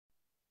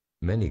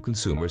Many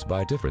consumers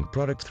buy different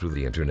products through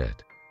the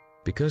internet.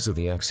 Because of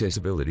the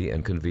accessibility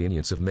and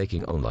convenience of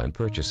making online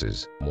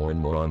purchases, more and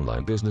more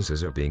online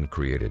businesses are being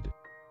created.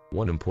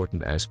 One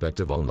important aspect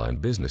of online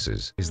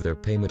businesses is their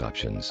payment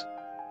options.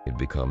 It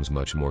becomes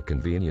much more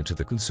convenient to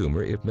the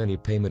consumer if many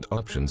payment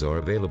options are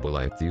available,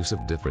 like the use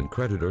of different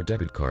credit or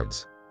debit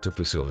cards. To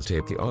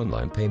facilitate the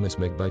online payments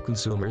made by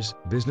consumers,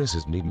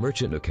 businesses need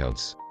merchant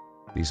accounts.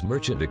 These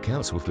merchant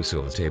accounts will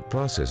facilitate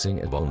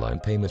processing of online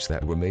payments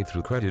that were made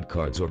through credit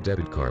cards or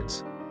debit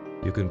cards.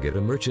 You can get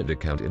a merchant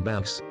account in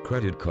banks,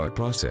 credit card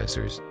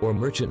processors, or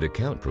merchant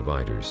account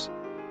providers.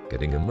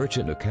 Getting a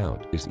merchant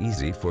account is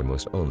easy for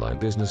most online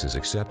businesses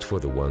except for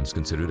the ones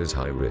considered as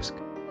high risk.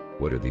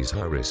 What are these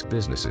high-risk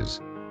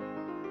businesses?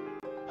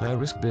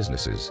 High-risk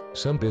businesses.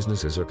 Some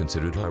businesses are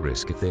considered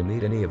high-risk if they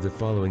meet any of the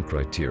following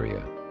criteria.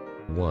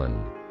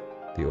 1.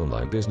 The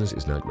online business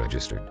is not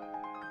registered.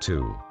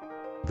 2.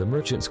 The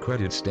merchant's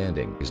credit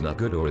standing is not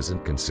good or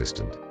isn't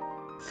consistent.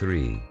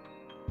 3.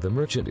 The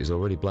merchant is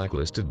already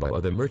blacklisted by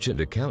other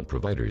merchant account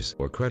providers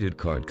or credit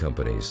card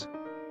companies.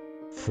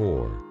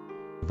 4.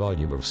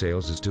 Volume of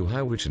sales is too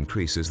high, which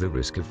increases the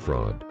risk of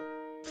fraud.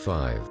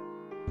 5.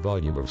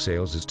 Volume of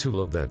sales is too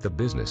low that the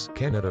business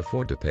cannot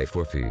afford to pay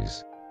for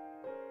fees.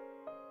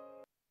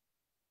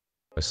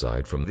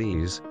 Aside from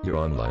these, your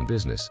online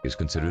business is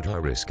considered high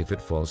risk if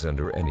it falls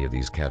under any of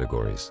these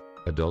categories: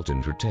 adult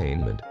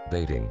entertainment,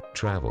 dating,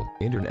 travel,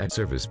 internet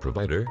service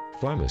provider,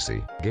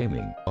 pharmacy,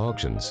 gaming,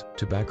 auctions,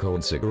 tobacco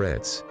and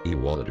cigarettes,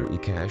 e-wallet or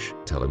e-cash,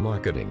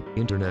 telemarketing,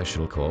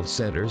 international call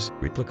centers,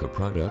 replica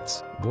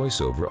products,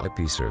 voice-over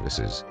IP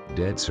services,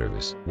 debt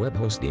service, web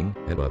hosting,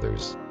 and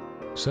others.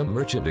 Some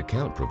merchant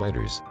account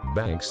providers,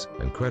 banks,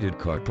 and credit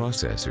card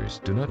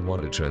processors do not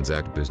want to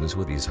transact business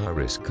with these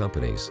high-risk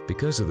companies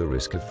because of the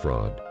risk of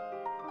fraud.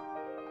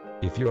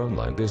 If your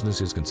online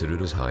business is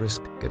considered as high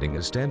risk, getting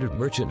a standard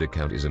merchant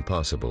account is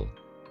impossible.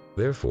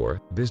 Therefore,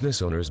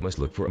 business owners must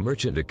look for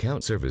merchant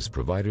account service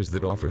providers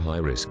that offer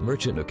high-risk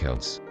merchant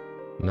accounts.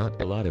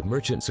 Not a lot of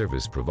merchant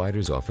service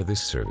providers offer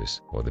this service,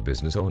 or the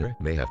business owner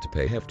may have to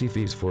pay hefty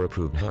fees for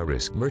approved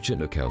high-risk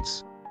merchant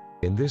accounts.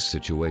 In this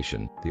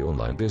situation, the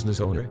online business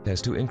owner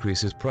has to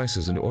increase his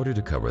prices in order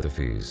to cover the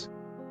fees.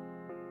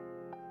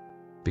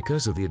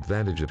 Because of the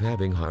advantage of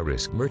having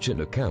high-risk merchant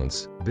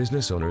accounts,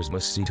 business owners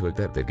must see to it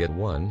that they get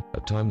a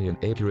timely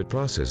and accurate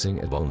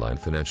processing of online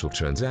financial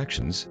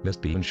transactions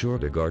must be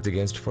ensured to guard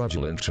against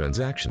fraudulent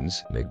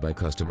transactions made by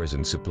customers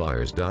and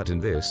suppliers.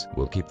 And this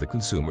will keep the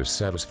consumers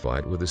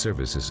satisfied with the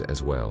services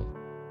as well.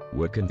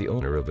 What can the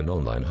owner of an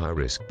online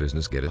high-risk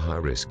business get a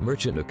high-risk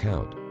merchant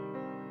account?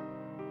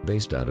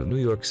 Based out of New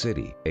York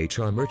City,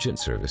 HR Merchant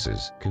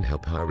Services can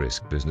help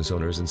high-risk business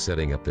owners in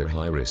setting up their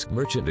high-risk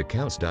merchant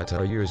accounts.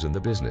 Our years in the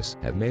business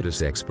have made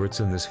us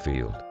experts in this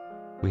field.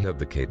 We have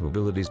the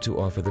capabilities to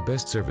offer the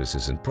best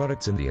services and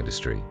products in the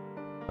industry.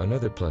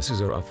 Another plus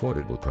is our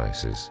affordable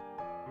prices.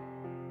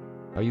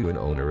 Are you an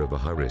owner of a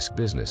high-risk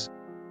business?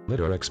 Let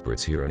our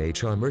experts here in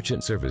HR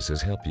Merchant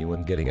Services help you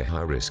in getting a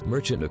high-risk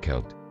merchant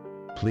account.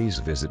 Please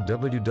visit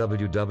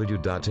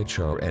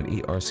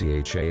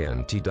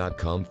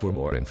www.hrnerchant.com for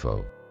more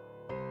info.